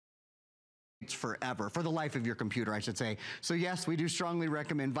updates forever, for the life of your computer, I should say. So yes, we do strongly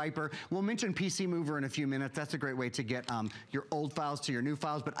recommend Viper. We'll mention PC Mover in a few minutes. That's a great way to get your old files to your new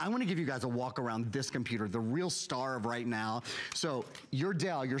files, but I wanna give you guys a walk around this computer, the real star of right now. So your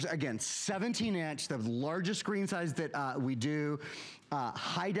Dell, again, 17-inch, the largest screen size that we do.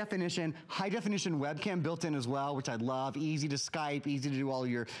 High definition webcam built in as well, which I love. Easy to Skype, easy to do all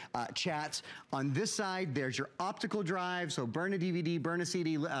your chats. On this side, there's your optical drive, so burn a DVD, burn a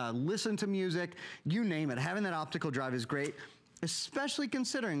CD, listen to music, you name it. Having that optical drive is great, especially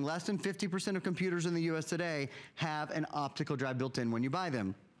considering less than 50% of computers in the US today have an optical drive built in when you buy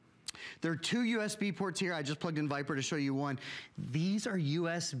them. There are 2 USB ports here. I just plugged in Viper to show you one. These are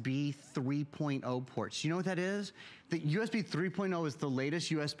USB 3.0 ports. You know what that is? The USB 3.0 is the latest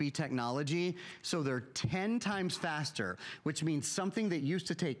USB technology, so they're 10 times faster, which means something that used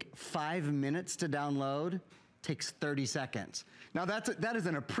to take 5 minutes to download takes 30 seconds. Now that is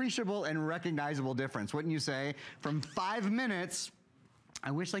an appreciable and recognizable difference, wouldn't you say? From 5 minutes, I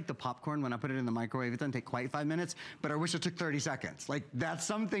wish like the popcorn, when I put it in the microwave, it doesn't take quite 5 minutes, but I wish it took 30 seconds. Like that's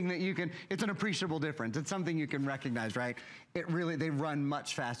something that you can, it's an appreciable difference. It's something you can recognize, right? It really, they run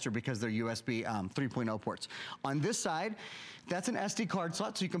much faster because they're USB 3.0 ports. On this side, that's an SD card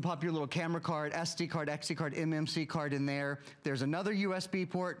slot, so you can pop your little camera card, SD card, XD card, MMC card in there. There's another USB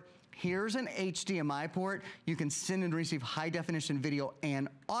port. Here's an HDMI port. You can send and receive high definition video and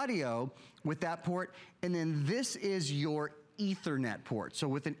audio with that port. And then this is your Ethernet port. So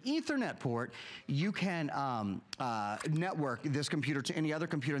with an Ethernet port, you can network this computer to any other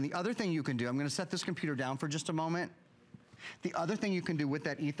computer. And the other thing you can do, I'm gonna set this computer down for just a moment. The other thing you can do with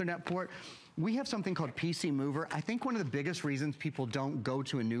that Ethernet port, we have something called PC Mover. I think one of the biggest reasons people don't go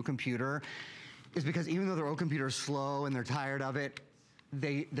to a new computer is because even though their old computer is slow and they're tired of it,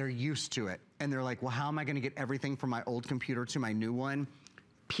 they're used to it. And they're like, well, how am I gonna get everything from my old computer to my new one?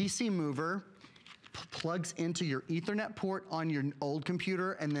 PC Mover plugs into your Ethernet port on your old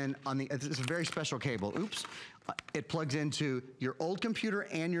computer, and then on the, it's a very special cable, oops. It plugs into your old computer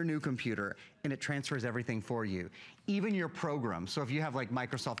and your new computer, and it transfers everything for you. Even your programs. So if you have like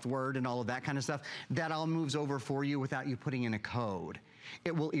Microsoft Word and all of that kind of stuff, that all moves over for you without you putting in a code.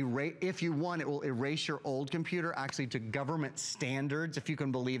 It will erase, if you want, it will erase your old computer actually to government standards, if you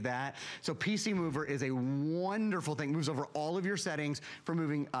can believe that. So PC Mover is a wonderful thing. Moves over all of your settings for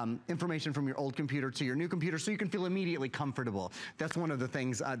moving information from your old computer to your new computer so you can feel immediately comfortable. That's one of the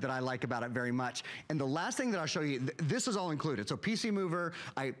things that I like about it very much. And the last thing that I'll show you, this is all included. So PC Mover,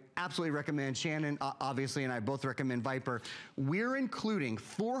 I absolutely recommend. Shannon, obviously, and I both recommend Viper. We're including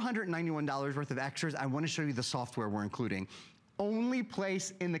 $491 worth of extras. I want to show you the software we're including. Only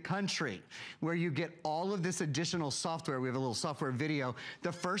place in the country where you get all of this additional software. We have a little software video.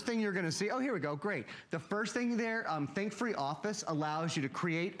 The first thing you're gonna see, oh, here we go, great. The first thing there, Think Free Office allows you to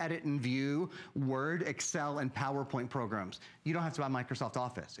create, edit, and view Word, Excel, and PowerPoint programs. You don't have to buy Microsoft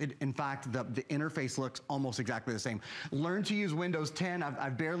Office. In fact, the interface looks almost exactly the same. Learn to use Windows 10.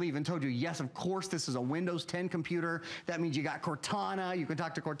 I've barely even told you, yes, of course, this is a Windows 10 computer. That means you got Cortana, you can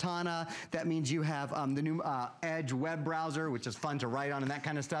talk to Cortana. That means you have the new Edge web browser, which is fun to write on and that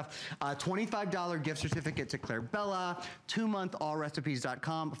kind of stuff. $25 gift certificate to Claire Bella, 2-month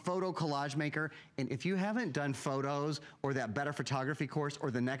allrecipes.com, photo collage maker. And if you haven't done photos or that better photography course or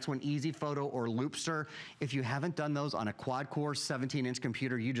the next one, Easy Photo or Loopster, if you haven't done those on a QuadCore 17-inch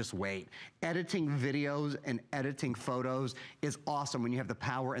computer, you just wait. Editing videos and editing photos is awesome when you have the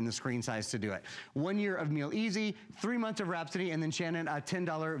power and the screen size to do it. 1 year of Meal Easy, 3 months of Rhapsody, and then Shannon, a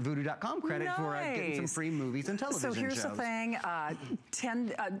 $10 voodoo.com credit for getting some free movies and television shows. So here's the thing,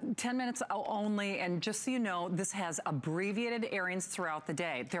 10 minutes only, and just so you know, this has abbreviated airings throughout the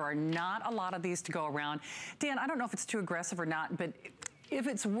day. There are not a lot of these to go around. Dan, I don't know if it's too aggressive or not, but if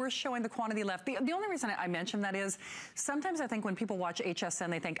it's worth showing the quantity left. The only reason I mention that is sometimes I think when people watch HSN,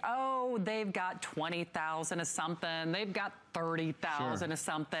 they think, oh, they've got 20,000 of something, they've got 30,000 or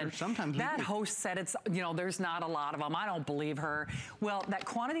something. Sure, sometimes that host said it's, you know, there's not a lot of them. I don't believe her. Well, that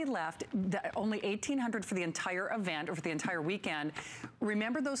quantity left, only 1,800 for the entire event or for the entire weekend.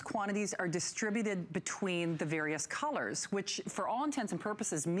 Remember, those quantities are distributed between the various colors, which for all intents and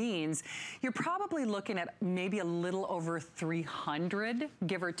purposes means you're probably looking at maybe a little over 300,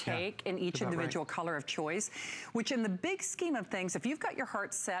 give or take, in each individual color of choice, which in the big scheme of things, if you've got your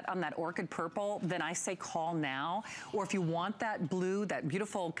heart set on that orchid purple, then I say call now. Or if you want that blue, that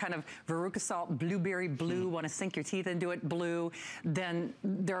beautiful kind of veruca salt blueberry blue, want to sink your teeth into it blue, then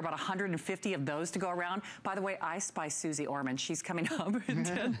there are about 150 of those to go around. By the way, I spy Susie Orman. She's coming up in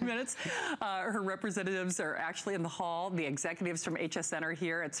 10 minutes. Her representatives are actually in the hall. The executives from HSN are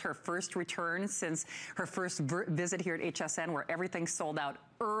here. It's her first return since her first visit here at HSN, where everything's sold out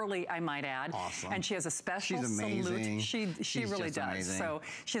early, I might add. Awesome. And she has a special She's amazing. salute. She really does. Amazing. So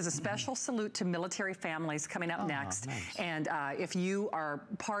she has a special salute to military families coming up next. Nice. And if you are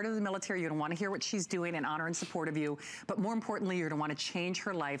part of the military, you're going to want to hear what she's doing in honor and support of you. But more importantly, you're going to want to change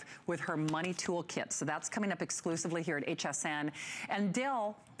her life with her money toolkit. So that's coming up exclusively here at HSN. And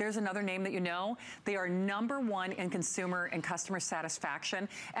Dell, there's another name that you know. They are #1 in consumer and customer satisfaction.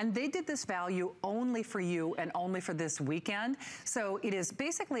 And they did this value only for you and only for this weekend. So it is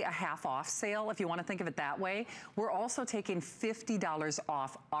basically a half-off sale, if you want to think of it that way. We're also taking $50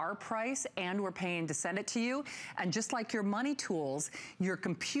 off our price, and we're paying to send it to you. And just like your money tools, your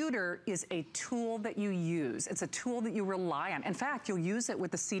computer is a tool that you use. It's a tool that you rely on. In fact, you'll use it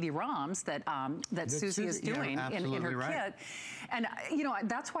with the CD-ROMs that Susie is doing in her kit. And, you know,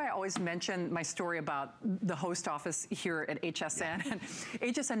 that's why I always mention my story about the host office here at HSN. And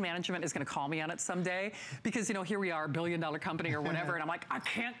HSN management is going to call me on it someday because, you know, here we are, $1 billion company or whatever, and I'm like, I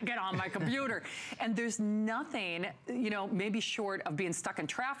can't get on my computer. And there's nothing, you know, maybe short of being stuck in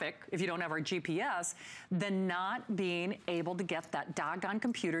traffic if you don't have our GPS, than not being able to get that doggone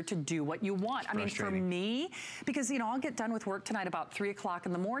computer to do what you want. I mean, for me, because, you know, I'll get done with work tonight about 3 o'clock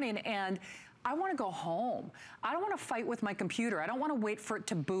in the morning, and I want to go home. I don't want to fight with my computer. I don't want to wait for it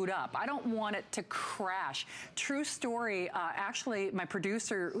to boot up. I don't want it to crash. True story, actually, my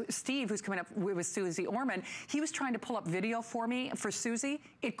producer, Steve, who's coming up with Susie Orman, he was trying to pull up video for me, for Susie.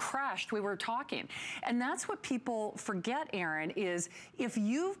 It crashed. We were talking. And that's what people forget, Aaron, is if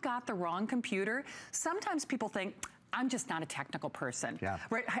you've got the wrong computer, sometimes people think, I'm just not a technical person. Yeah.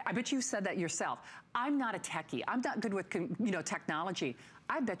 Right? I bet you said that yourself. I'm not a techie. I'm not good with, you know, technology.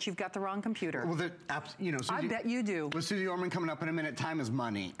 I bet you've got the wrong computer. Well, you know, Susie, I bet you do. With Susie Orman coming up in a minute, time is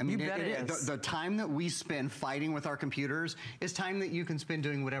money. I mean, you bet it is. The time that we spend fighting with our computers is time that you can spend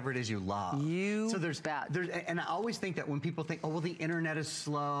doing whatever it is you love. You bet. And I always think that when people think, oh, well, the internet is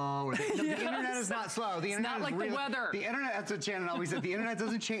slow, or the internet is not slow. The internet not like the weather. The internet, that's what Shannon always said, the internet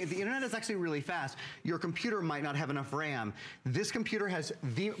doesn't change. The internet is actually really fast. Your computer might not have enough RAM. This computer has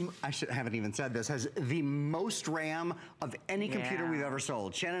haven't even said this, has the most RAM of any computer we've ever sold.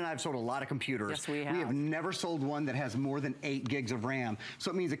 Shannon and I have sold a lot of computers. Yes, we have. We have never sold one that has more than 8 gigs of RAM.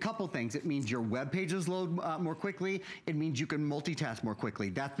 So it means a couple things. It means your web pages load more quickly. It means you can multitask more quickly.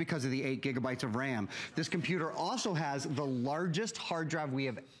 That's because of the 8 gigabytes of RAM. This computer also has the largest hard drive we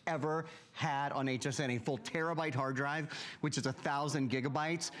have ever had on HSN, a full terabyte hard drive, which is 1,000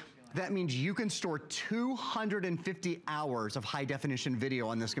 gigabytes. That means you can store 250 hours of high definition video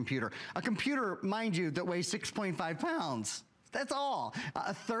on this computer. A computer, mind you, that weighs 6.5 pounds. That's all.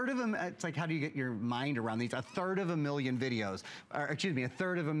 A third of them, it's like, how do you get your mind around these? A third of a million videos, or excuse me, a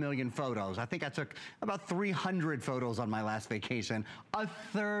third of a million photos. I think I took about 300 photos on my last vacation. A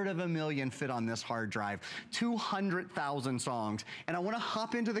third of a million fit on this hard drive. 200,000 songs. And I want to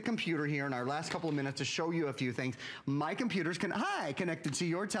hop into the computer here in our last couple of minutes to show you a few things. My computer's connected to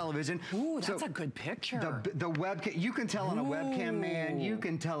your television. Ooh, that's a good picture. The webcam, you can tell on a webcam, man, you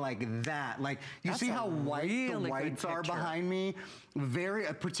can tell like that. Like, you see how white the whites are behind me? Very,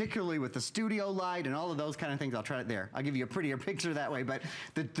 particularly with the studio light and all of those kind of things. I'll try it there. I'll give you a prettier picture that way. But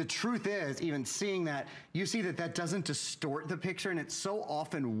the truth is, even seeing that, you see that doesn't distort the picture, and it so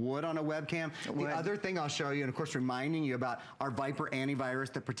often would on a webcam. The other thing I'll show you, and of course reminding you about our Viper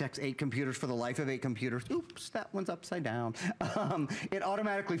antivirus that protects 8 computers for the life of 8 computers. Oops, that one's upside down. It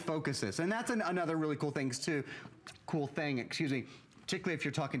automatically focuses, and that's another really cool thing too. Excuse me. Particularly if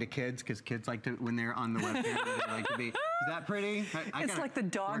you're talking to kids, because kids like to, when they're on the webcam, they like to be, is that pretty? It's like the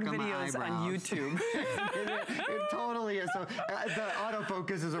dog videos on YouTube. It totally is. So the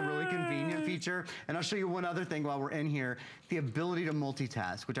autofocus is a really convenient feature. And I'll show you one other thing while we're in here, the ability to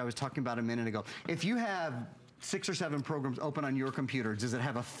multitask, which I was talking about a minute ago. If you have 6 or 7 programs open on your computer, does it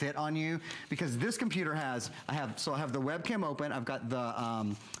have a fit on you? Because this computer has, I have the webcam open, I've got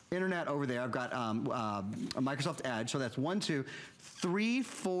the internet over there, I've got a Microsoft Edge, so that's 1, 2, 3,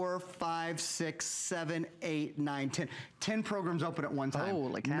 4, 5, 6, 7, 8, 9, 10. 10 programs open at one time.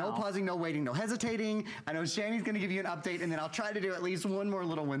 Holy cow. No pausing, no waiting, no hesitating. I know Shani's gonna give you an update, and then I'll try to do at least one more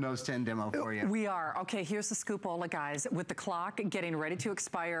little Windows 10 demo for you. We are. Okay, here's the scoop-ola, guys. With the clock getting ready to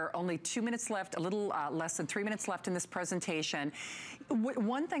expire, only 2 minutes left, a little less than 3 minutes left in this presentation.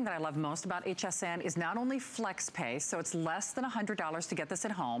 One thing that I love most about HSN is not only flex pay, so it's less than $100 to get this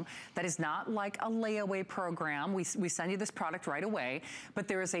at home. That is not like a layaway program. We send you this product right away. away, but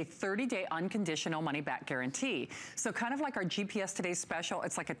there is a 30-day unconditional money-back guarantee. So kind of like our GPS Today special,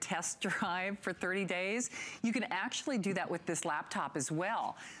 it's like a test drive for 30 days. You can actually do that with this laptop as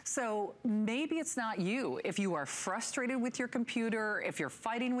well. So maybe it's not you. If you are frustrated with your computer, if you're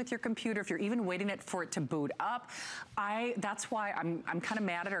fighting with your computer, if you're even waiting for it to boot up, that's why I'm kind of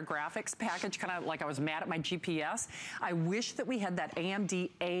mad at our graphics package, kind of like I was mad at my GPS. I wish that we had that AMD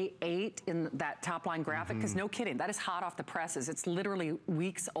A8 in that top line graphic, because no kidding, that is hot off the presses. It's literally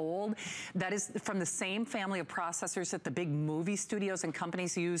weeks old. That is from the same family of processors that the big movie studios and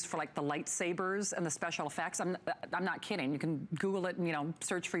companies use for like the lightsabers and the special effects. I'm not kidding. You can Google it and, you know,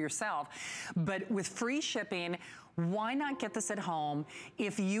 search for yourself. But with free shipping, why not get this at home?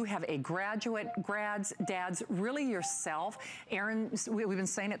 If you have a graduate, grads, dads, really yourself, Aaron, we've been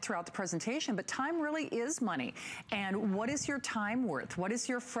saying it throughout the presentation, but time really is money. And what is your time worth? What is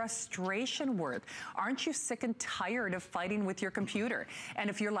your frustration worth? Aren't you sick and tired of fighting with your computer? And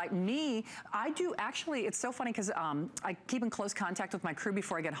if you're like me, I do actually, it's so funny because I keep in close contact with my crew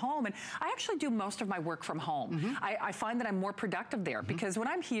before I get home, and I actually do most of my work from home. I find that I'm more productive there because when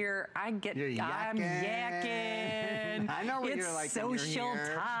I'm here, I'm yakking. I know what you're like. It's social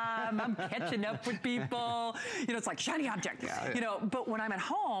time. I'm catching up with people. You know, it's like shiny object. You know, but when I'm at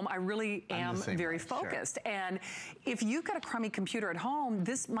home, I really am very focused. Sure. And if you've got a crummy computer at home,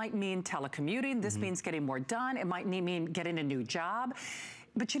 this might mean telecommuting. This means getting more done. It might mean getting a new job.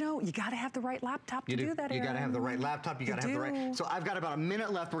 But you know, you gotta have the right laptop to do that, Aaron. You gotta have the right laptop, you gotta have the right... So I've got about a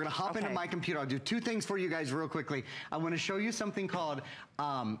minute left. We're gonna hop into my computer. I'll do two things for you guys real quickly. I wanna show you something called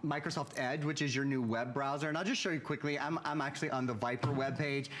Microsoft Edge, which is your new web browser. And I'll just show you quickly. I'm actually on the Viper web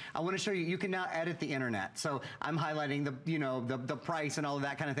page. I wanna show you, you can now edit the internet. So I'm highlighting the, you know, the price and all of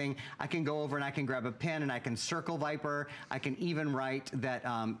that kind of thing. I can go over and I can grab a pen and I can circle Viper. I can even write that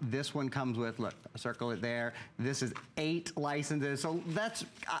this one comes with, look, circle it there. This is 8 licenses. So that's,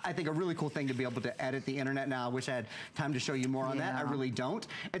 I think, a really cool thing to be able to edit the internet now. I wish I had time to show you more on that. I really don't.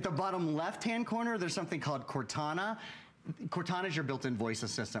 At the bottom left-hand corner, there's something called Cortana. Cortana is your built-in voice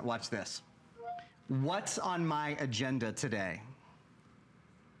assistant. Watch this. What's on my agenda today?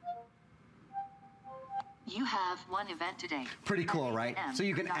 You have one event today. Pretty cool, right? So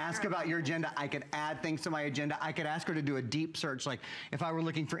you can ask about your agenda. I could add things to my agenda. I could ask her to do a deep search. Like if I were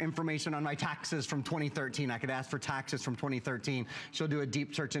looking for information on my taxes from 2013, I could ask for taxes from 2013. She'll do a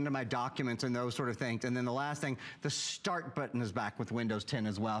deep search into my documents and those sort of things. And then the last thing, the start button is back with Windows 10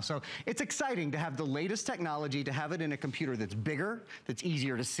 as well. So it's exciting to have the latest technology, to have it in a computer that's bigger, that's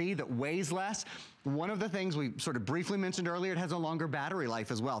easier to see, that weighs less. One of the things we sort of briefly mentioned earlier, it has a longer battery life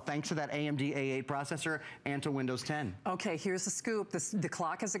as well, thanks to that AMD A8 processor and to Windows 10. Okay, here's the scoop. The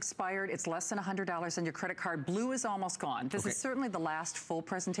clock has expired. It's less than $100 on your credit card. Blue is almost gone. This is certainly the last full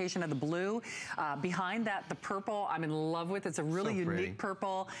presentation of the blue. Behind that, the purple, I'm in love with. It's a really unique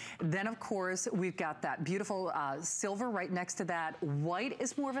purple. Then, of course, we've got that beautiful silver right next to that. White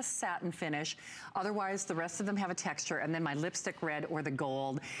is more of a satin finish. Otherwise, the rest of them have a texture. And then my lipstick red or the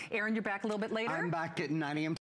gold. Aaron, you're back a little bit later? I'm back at 9 a.m.